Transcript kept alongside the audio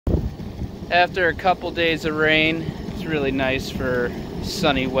After a couple days of rain, it's really nice for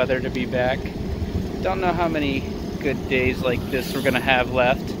sunny weather to be back. Don't know how many good days like this we're gonna have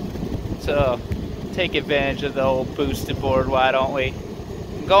left, so take advantage of the old boosted board, why don't we?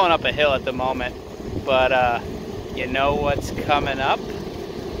 I'm going up a hill at the moment, but you know what's coming up?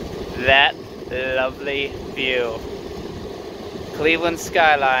 That lovely view. Cleveland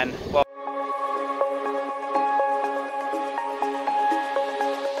skyline. Well,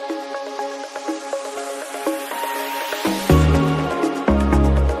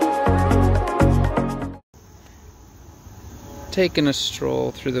 taking a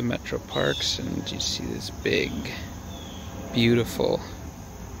stroll through the metro parks, and you see this big, beautiful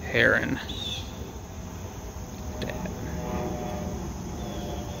heron.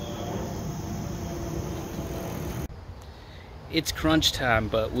 It's crunch time,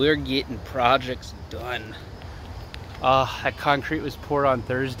 but we're getting projects done. That concrete was poured on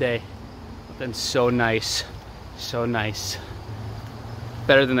Thursday. It's been so nice, so nice.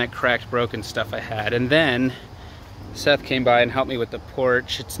 Better than that cracked, broken stuff I had. And then Seth came by and helped me with the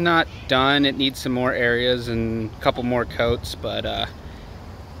porch. It's not done, it needs some more areas and a couple more coats, but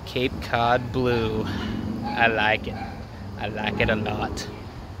Cape Cod blue, I like it. I like it a lot.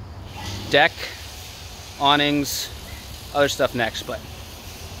 Deck, awnings, other stuff next, but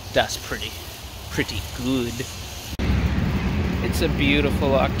that's pretty good. It's a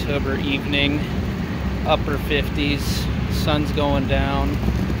beautiful October evening, upper 50s, sun's going down,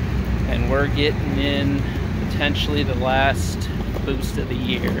 and we're getting in potentially the last boost of the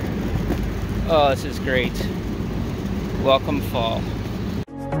year. Oh, this is great. Welcome fall.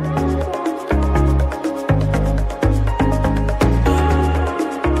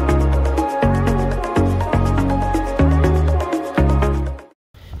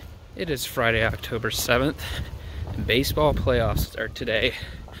 It is Friday, October 7th, and baseball playoffs start today.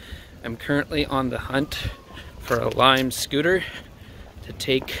 I'm currently on the hunt for a Lime scooter to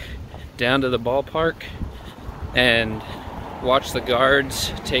take down to the ballpark and watch the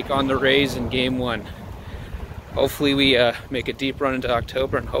Guards take on the Rays in game 1. Hopefully we make a deep run into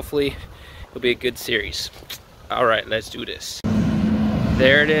October, and hopefully it'll be a good series. All right, let's do this.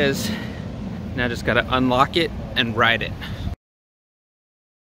 There it is. Now just gotta unlock it and ride it.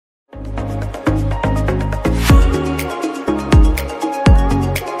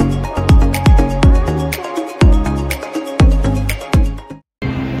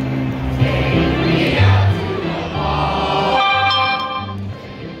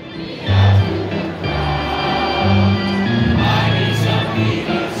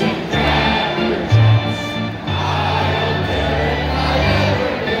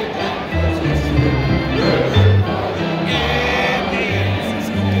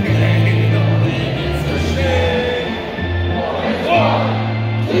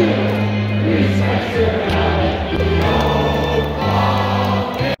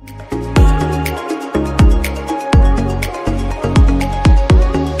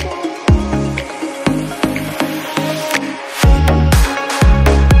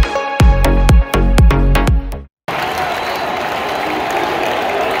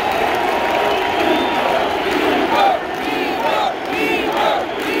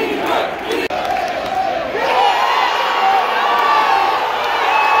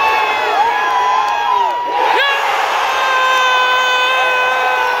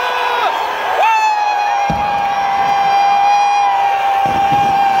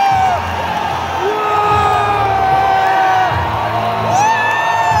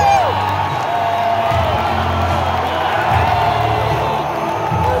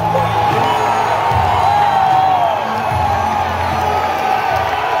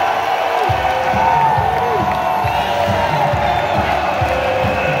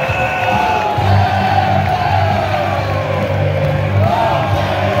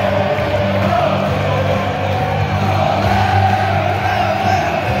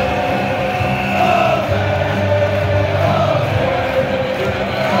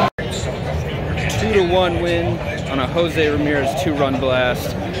 One win on a Jose Ramirez 2-run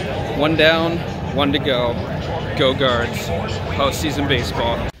blast. 1 down, 1 to go. Go Guards. Postseason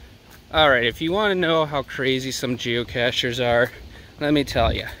baseball. Alright, if you want to know how crazy some geocachers are, let me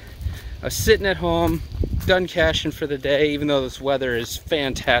tell you. I was sitting at home, done caching for the day, even though this weather is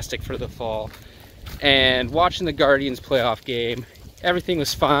fantastic for the fall, and watching the Guardians playoff game. Everything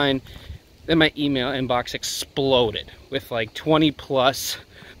was fine. Then my email inbox exploded with like 20 plus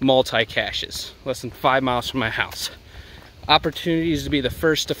multi-caches less than 5 miles from my house. Opportunities to be the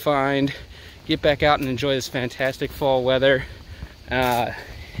first to find, get back out and enjoy this fantastic fall weather.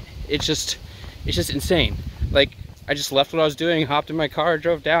 It's just insane. Like, I just left what I was doing, hopped in my car,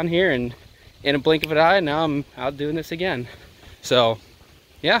 drove down here, and in a blink of an eye, now I'm out doing this again. So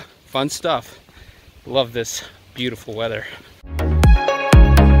yeah, fun stuff. Love this beautiful weather.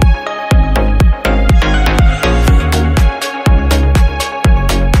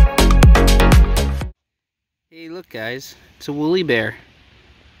 Hey, look guys, it's a woolly bear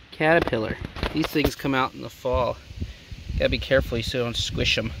caterpillar. These things come out in the fall. Gotta be careful so you don't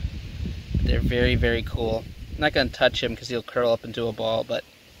squish them. They're very, very cool. I'm not gonna touch him because he'll curl up into a ball, but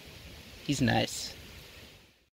he's nice.